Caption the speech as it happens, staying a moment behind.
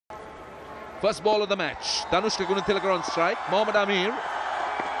First ball of the match. Danushka Gunatilaka on strike. Mohammad Amir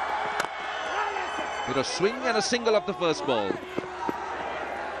with a swing and a single of the first ball.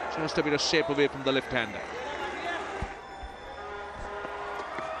 Just a bit of shape away from the left-hander.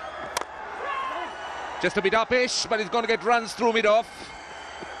 Just a bit uppish, but he's going to get runs through mid-off.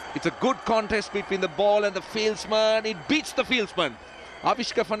 It's a good contest between the ball and the fieldsman. It beats the fieldsman.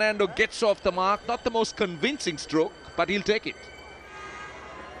 Avishka Fernando gets off the mark. Not the most convincing stroke, but he'll take it.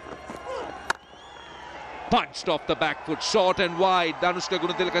 Punched off the back foot, short and wide. Danushka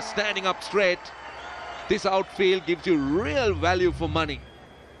Gunatilaka standing up straight. This outfield gives you real value for money.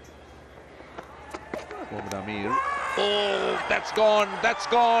 Mohammad Amir. Oh, that's gone, that's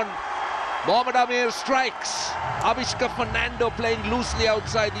gone. Mohammad Amir strikes. Avishka Fernando playing loosely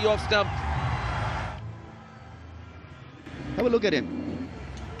outside the off stump. Have a look at him.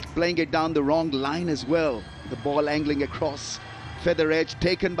 Playing it down the wrong line as well. The ball angling across. Feather edge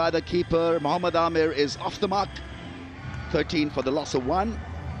taken by the keeper. Mohammad Amir is off the mark. 13 for the loss of 1.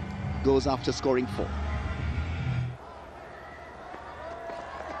 Goes after scoring 4.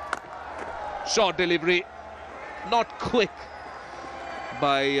 Short delivery. Not quick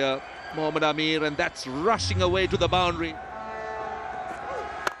by Mohammad Amir, and that's rushing away to the boundary.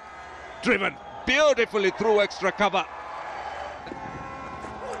 Driven beautifully through extra cover.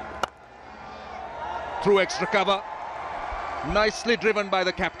 Through extra cover. Nicely driven by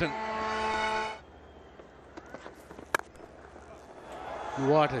the captain.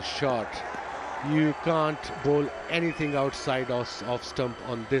 What a shot. You can't bowl anything outside off stump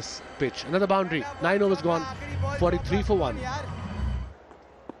on this pitch. Another boundary. 9 overs gone. 43 for 1.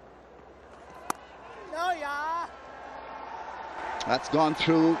 That's gone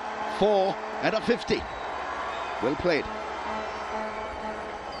through 4 and a 50. Well played.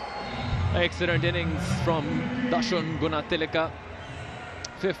 Excellent innings from Dashun Gunatilaka.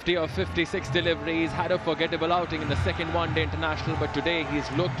 50 of 56 deliveries. Had a forgettable outing in the second one-day international, but today he's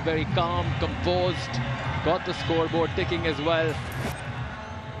looked very calm, composed, got the scoreboard ticking as well.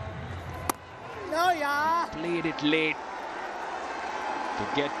 Played it late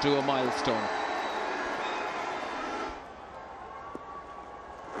to get to a milestone.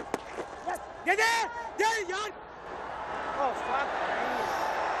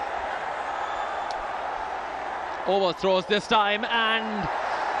 Overthrows this time, and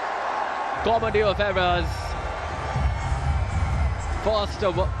comedy of errors. First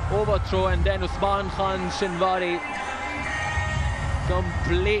overthrow, and then Usman Khan Shinwari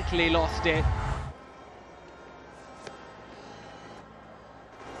completely lost it.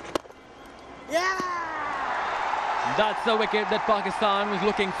 That's the wicket that Pakistan was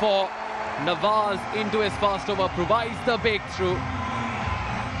looking for. Nawaz into his first over provides the breakthrough.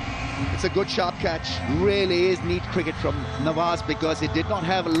 It's a good sharp catch. Really is neat cricket from Nawaz, because he did not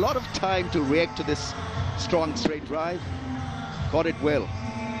have a lot of time to react to this strong straight drive. Caught it well.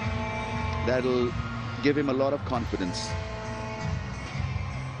 That'll give him a lot of confidence.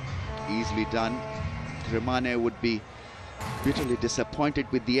 Easily done. Ramane would be bitterly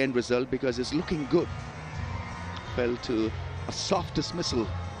disappointed with the end result, because it's looking good. Fell to a soft dismissal.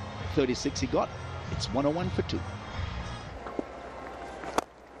 36 he got. It's 101 for 2.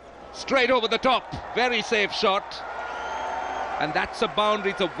 Straight over the top. Very safe shot. And that's a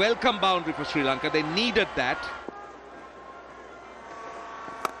boundary. It's a welcome boundary for Sri Lanka. They needed that.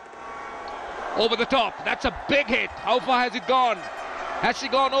 Over the top. That's a big hit. How far has it gone? Has she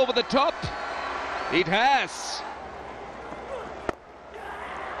gone over the top? It has.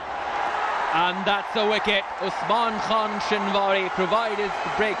 And that's a wicket. Usman Khan Shinwari provided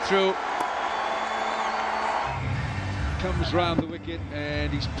the breakthrough. Comes round the wicket,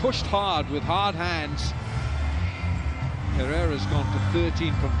 and he's pushed hard with hard hands. Herrera's gone to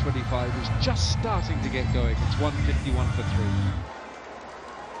 13 from 25. He's just starting to get going. It's 151 for 3.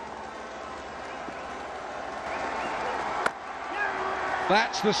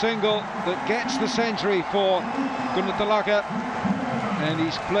 That's the single that gets the century for Gunatilaka, and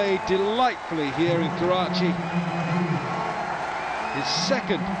he's played delightfully here in Karachi. His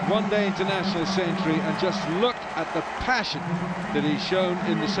second one-day international century, and just look at the passion that he's shown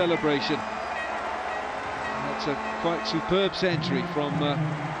in the celebration. That's a quite superb century from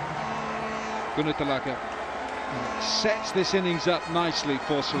Gunatilaka. Sets this innings up nicely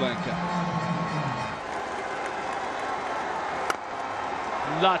for Sri Lanka.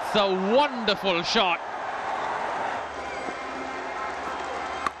 That's a wonderful shot.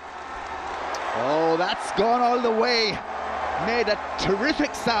 Oh, that's gone all the way. Made a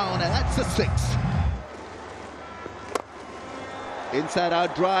terrific sound, and that's a 6. Inside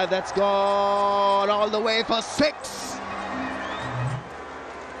out drive, that's gone all the way for 6.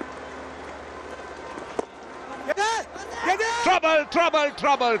 trouble,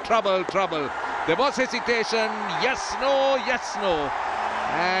 trouble, trouble, trouble. There was hesitation, yes, no, yes, no.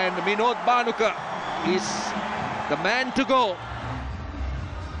 And Minod Banuka is the man to go.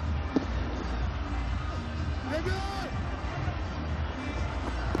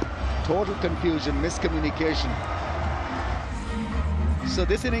 Total confusion, miscommunication. So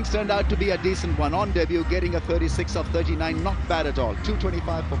this innings turned out to be a decent one. On debut, getting a 36 of 39, not bad at all.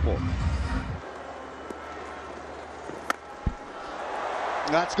 225 for 4.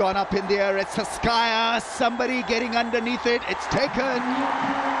 That's gone up in the air. It's a Skyer. Somebody getting underneath it. It's taken.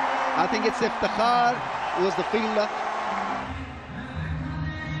 I think it's Iftikhar who was the fielder.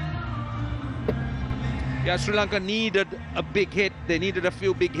 Yeah, Sri Lanka needed a big hit. They needed a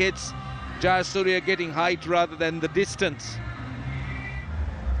few big hits. Jayasuriya getting height rather than the distance.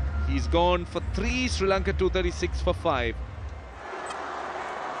 He's gone for 3, Sri Lanka 236 for 5.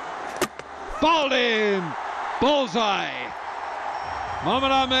 Bowled him! Bullseye!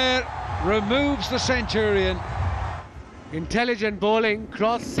 Mohammad Amir removes the Centurion. Intelligent bowling,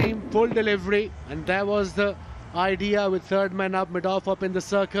 cross seam, full delivery, and that was the idea with third man up, mid-off up in the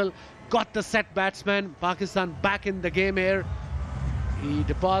circle. Got the set batsman. Pakistan back in the game here. He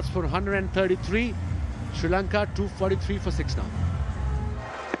departs for 133. Sri Lanka 243 for 6 now.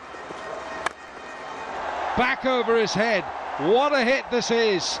 Back over his head. What a hit this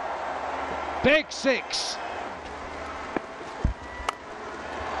is. Big 6.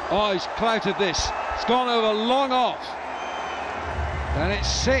 Oh, he's clouted this. It's gone over long off. And it's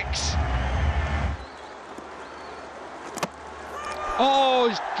 6. Oh,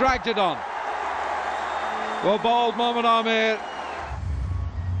 he's dragged it on. Well bowled, Mohammad Amir.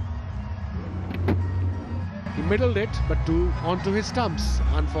 He middled it, but onto his stumps,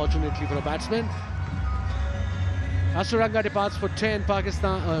 unfortunately for a batsman. Asturanga departs for 10,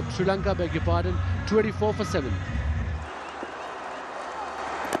 Sri Lanka, beg your pardon, 284 for 7.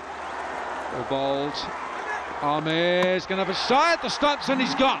 Well bowled. Amir's going to have a shot at the stumps, and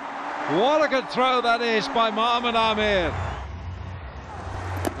he's got. What a good throw that is by Mohammad Amir.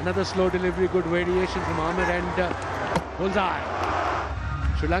 Another slow delivery, good variation from Amir, and bullseye.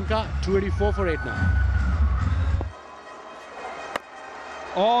 Sri Lanka 284 for 8 now.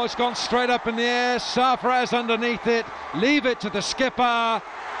 Oh, it's gone straight up in the air. Sarfaraz underneath it. Leave it to the skipper.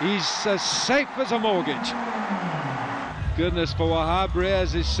 He's as safe as a mortgage. Goodness, for Wahab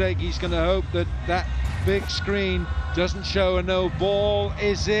Riaz's sake, he's going to hope that that big screen doesn't show a no ball.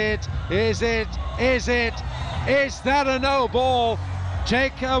 Is it? Is it? Is it? Is that a no ball?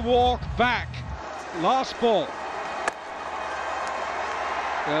 Take a walk back. Last ball.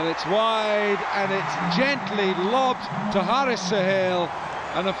 Well, it's wide and it's gently lobbed to Haris Sohail,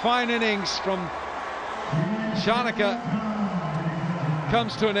 and a fine innings from Shanaka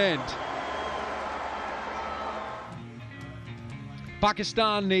comes to an end.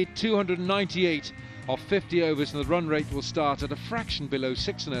 Pakistan need 298 of 50 overs, and the run rate will start at a fraction below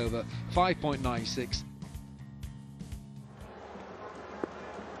 6 and over, 5.96.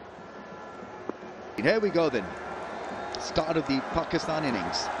 Here we go then. Start of the Pakistan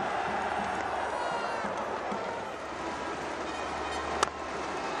innings.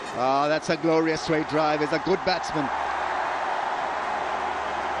 Ah, that's a glorious straight drive. He's a good batsman.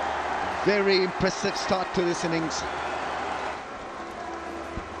 Very impressive start to this innings.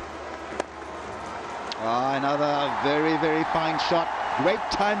 Ah, another very, very fine shot. Great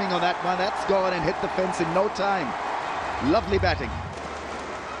timing on that one. That's gone and hit the fence in no time. Lovely batting.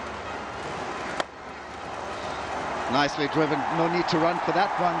 Nicely driven. No need to run for that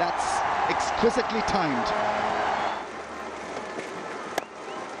one. That's exquisitely timed.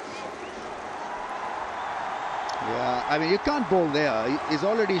 Yeah, I mean, you can't bowl there. He's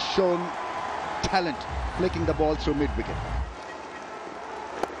already shown talent flicking the ball through mid-wicket.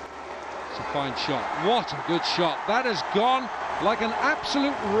 It's a fine shot. What a good shot. That has gone like an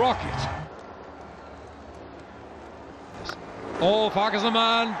absolute rocket. Oh,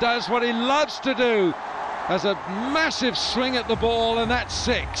 Pakistan does what he loves to do. Has a massive swing at the ball, and that's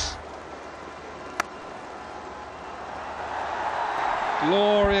 6.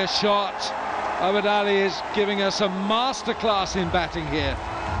 Glorious shot. Abid Ali is giving us a masterclass in batting here.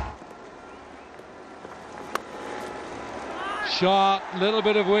 Shot, little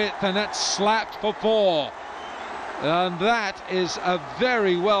bit of width, and that's slapped for 4. And that is a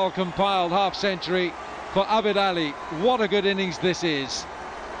very well compiled half century for Abid Ali. What a good innings this is.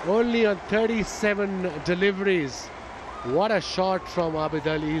 Only on 37 deliveries. What a shot from Abid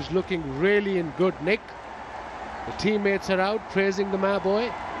Ali. He's looking really in good nick. The teammates are out praising the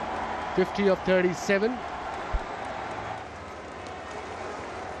boy. 50 of 37. I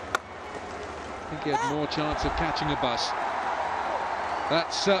think he had more chance of catching a bus.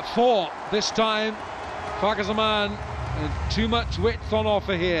 That's 4 this time. Farkazaman, and too much width on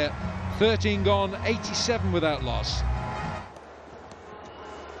offer here. 13 gone, 87 without loss.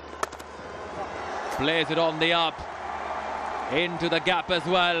 Plays it on the up. Into the gap as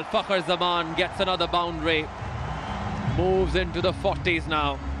well. Farkazaman gets another boundary. Moves into the 40s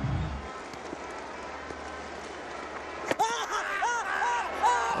now.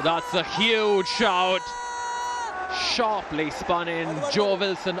 That's a huge shout. Sharply spun in. Joe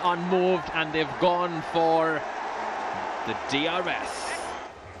Wilson unmoved, and they've gone for the DRS.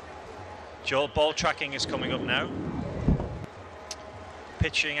 Joel, ball tracking is coming up now.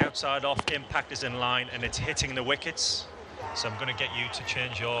 Pitching outside off, impact is in line, and it's hitting the wickets. So I'm going to get you to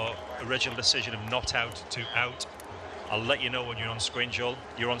change your original decision of not out to out. I'll let you know when you're on screen, Joel.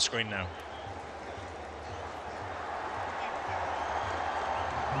 You're on screen now.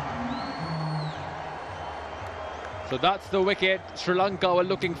 So that's the wicket Sri Lanka were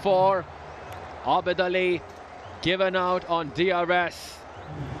looking for. Abid Ali given out on DRS.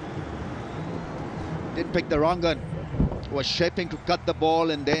 Didn't pick the wrong gun. Was shaping to cut the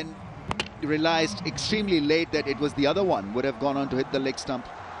ball and then realized extremely late that it was the other one. Would have gone on to hit the leg stump.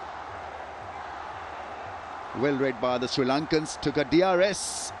 Well read by the Sri Lankans. Took a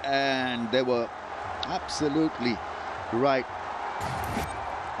DRS and they were absolutely right.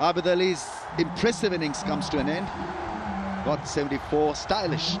 Abid Ali's impressive innings comes to an end. Got 74,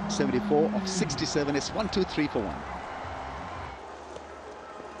 stylish 74 of 67. It's 1, 2, 3 for 1.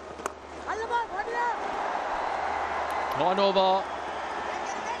 One over.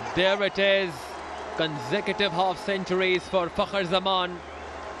 There it is. Consecutive half centuries for Farkazaman.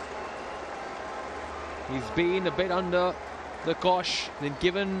 He's been a bit under the cosh, then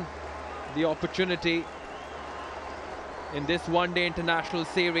given the opportunity in this one-day international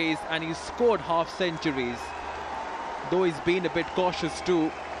series, and he's scored half centuries, though he's been a bit cautious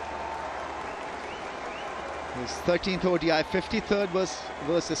too. His 13th ODI, 53rd was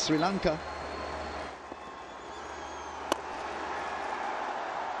versus Sri Lanka.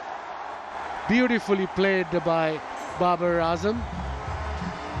 Beautifully played by Babar Azam.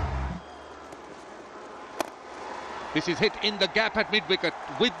 This is hit in the gap at mid-wicket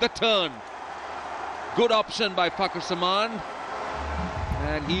with the turn. Good option by Farkazaman,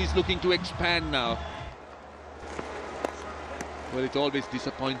 and he's looking to expand now. Well, it's always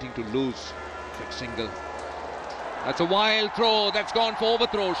disappointing to lose that single. That's a wild throw. That's gone for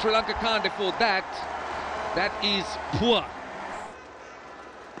overthrow. Sri Lanka can't afford that. That is poor.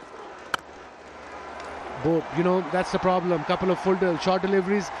 Both, you know, that's the problem. Couple of short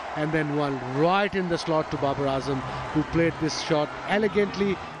deliveries and then one right in the slot to Babar Azam, who played this shot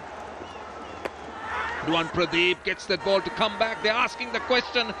elegantly. Duan Pradeep gets that ball to come back. They're asking the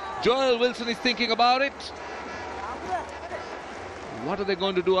question. Joel Wilson is thinking about it. What are they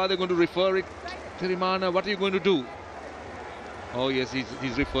going to do? Are they going to refer it? Tirimana, what are you going to do? Oh yes,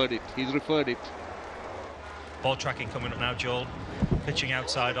 he's referred it. He's referred it. Ball tracking coming up now, Joel. Pitching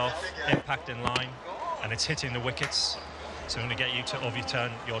outside off, impact in line, and it's hitting the wickets. So I'm going to get you to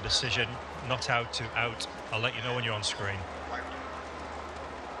overturn your decision, not out to out. I'll let you know when you're on screen.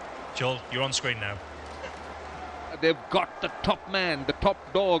 Joel, you're on screen now. They've got the top man, the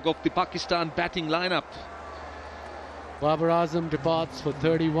top dog of the Pakistan batting lineup. Babar Azam departs for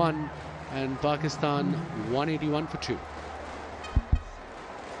 31 and Pakistan 181 for 2.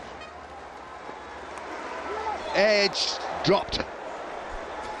 Edge dropped.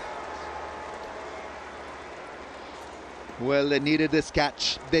 Well, they needed this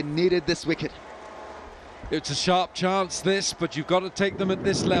catch. They needed this wicket. It's a sharp chance, this, but you've got to take them at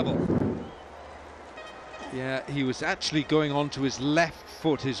this level. Yeah, he was actually going on to his left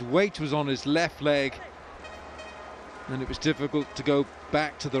foot. His weight was on his left leg, and it was difficult to go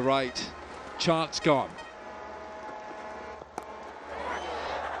back to the right. Chance gone.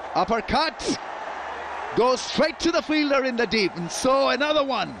 Uppercut goes straight to the fielder in the deep, and so another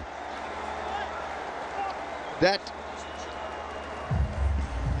one that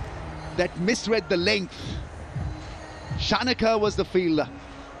misread the length. Shanaka was the fielder,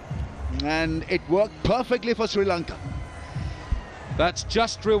 and it worked perfectly for Sri Lanka. That's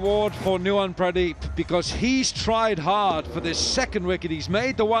just reward for Nuwan Pradeep, because he's tried hard for this second wicket. He's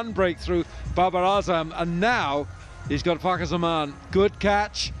made the one breakthrough, Babar Azam, and now he's got Farkazaman. Good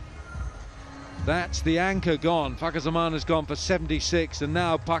catch. That's the anchor gone. Farkazaman has gone for 76, and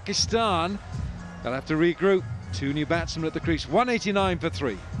now Pakistan, they'll have to regroup. 2 new batsmen at the crease. 189 for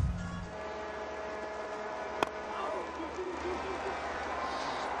 3.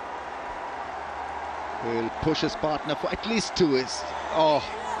 Will push his partner for at least 2. Oh,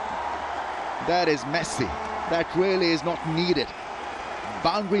 that is messy. That really is not needed.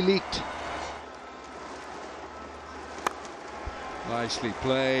 boundary leaked. Nicely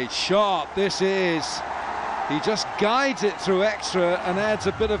played, sharp this is. He just guides it through extra and adds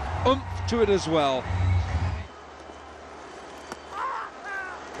a bit of oomph to it as well.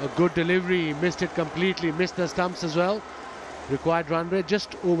 A good delivery, he missed it completely, missed the stumps as well. Required run rate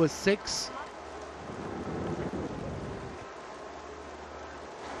just over 6.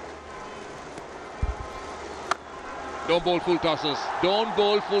 Don't bowl full tosses. Don't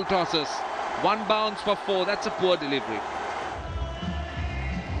bowl full tosses. One bounce for 4. That's a poor delivery.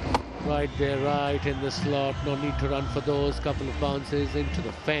 Right there, right in the slot. No need to run for those. Couple of bounces into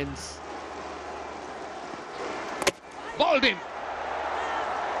the fence. Bowled him.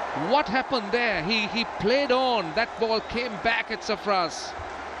 What happened there? He played on. That ball came back at Sarfaraz.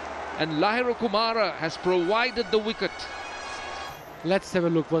 And Lahiru Kumara has provided the wicket. Let's have a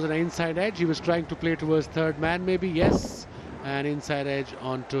look. Was it an inside edge? He was trying to play towards third man, maybe. Yes. An inside edge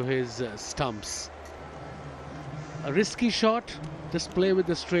onto his stumps. A risky shot. Just play with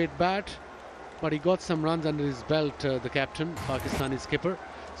the straight bat. But he got some runs under his belt, the captain, Pakistani skipper.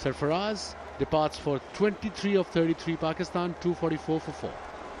 Sarfaraz departs for 23 of 33. Pakistan 244 for 4.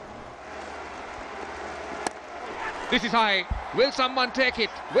 This is high. Will someone take it?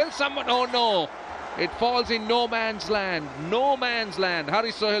 Will someone? Oh no. It falls in no man's land. No man's land.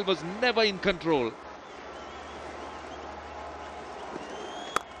 Haris Sohail was never in control.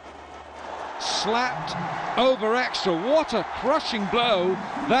 Slapped over extra. What a crushing blow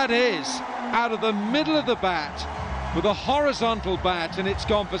that is, out of the middle of the bat with a horizontal bat, and it's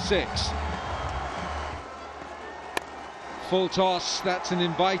gone for 6. Full toss. That's an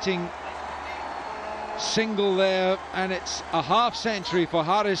inviting single there, and it's a half century for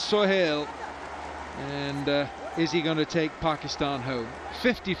Haris Sohail. And is he going to take Pakistan home?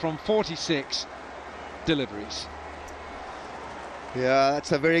 50 from 46 deliveries. Yeah,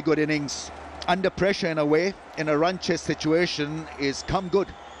 that's a very good innings. Under pressure in a way, in a run chase situation, is come good.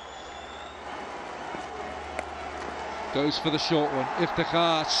 Goes for the short one.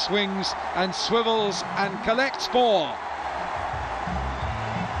 Iftikhar swings and swivels and collects 4.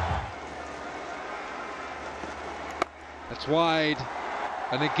 That's wide.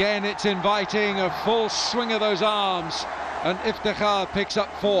 And again, it's inviting a full swing of those arms. And Iftikhar picks up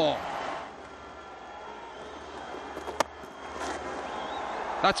 4.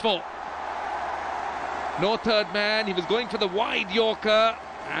 That's 4. No third man. He was going for the wide Yorker.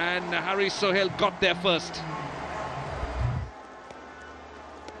 And Haris Sohail got there first.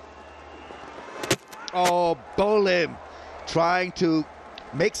 Oh, bowl him. Trying to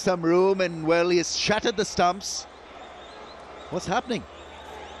make some room, and well, he's shattered the stumps. What's happening?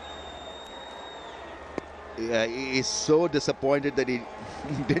 Yeah, he is so disappointed that he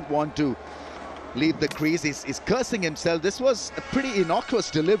didn't want to leave the crease. He's cursing himself. This was a pretty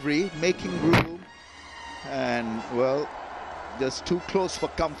innocuous delivery, making room. And, well, just too close for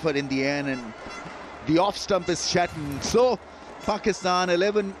comfort in the end. And the off stump is shattered. So, Pakistan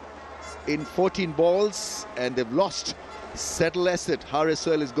 11 in 14 balls, and they've lost. Settle Asset. Haris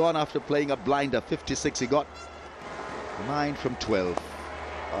Sohail is gone after playing a blinder. 56 he got. 9 from 12.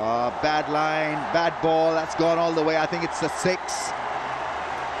 Bad line, bad ball. That's gone all the way. I think it's a 6.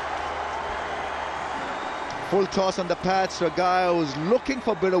 Full toss on the pads to a guy who's looking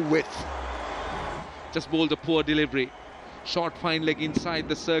for a bit of width. Just bowled a poor delivery. Short fine leg inside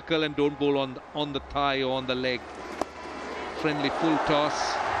the circle, and don't bowl on the thigh or on the leg. Friendly full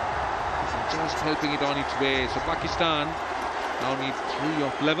toss. Just helping it on its way. So Pakistan now need 3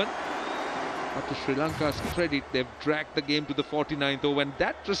 of 11. But to Sri Lanka's credit, they've dragged the game to the 49th over, and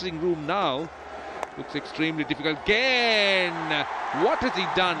that dressing room now looks extremely difficult. Again, what has he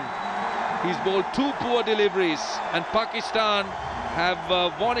done? He's bowled 2 poor deliveries, and Pakistan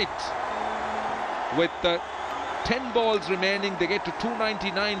have won it. With 10 balls remaining, they get to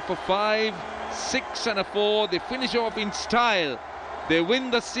 299 for 5, 6 and a 4. They finish off in style. They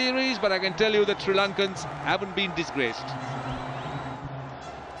win the series, but I can tell you that Sri Lankans haven't been disgraced.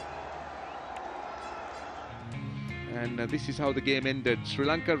 And this is how the game ended. Sri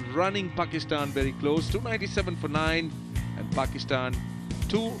Lanka running Pakistan very close, 297 for 9, and Pakistan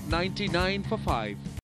 299 for 5.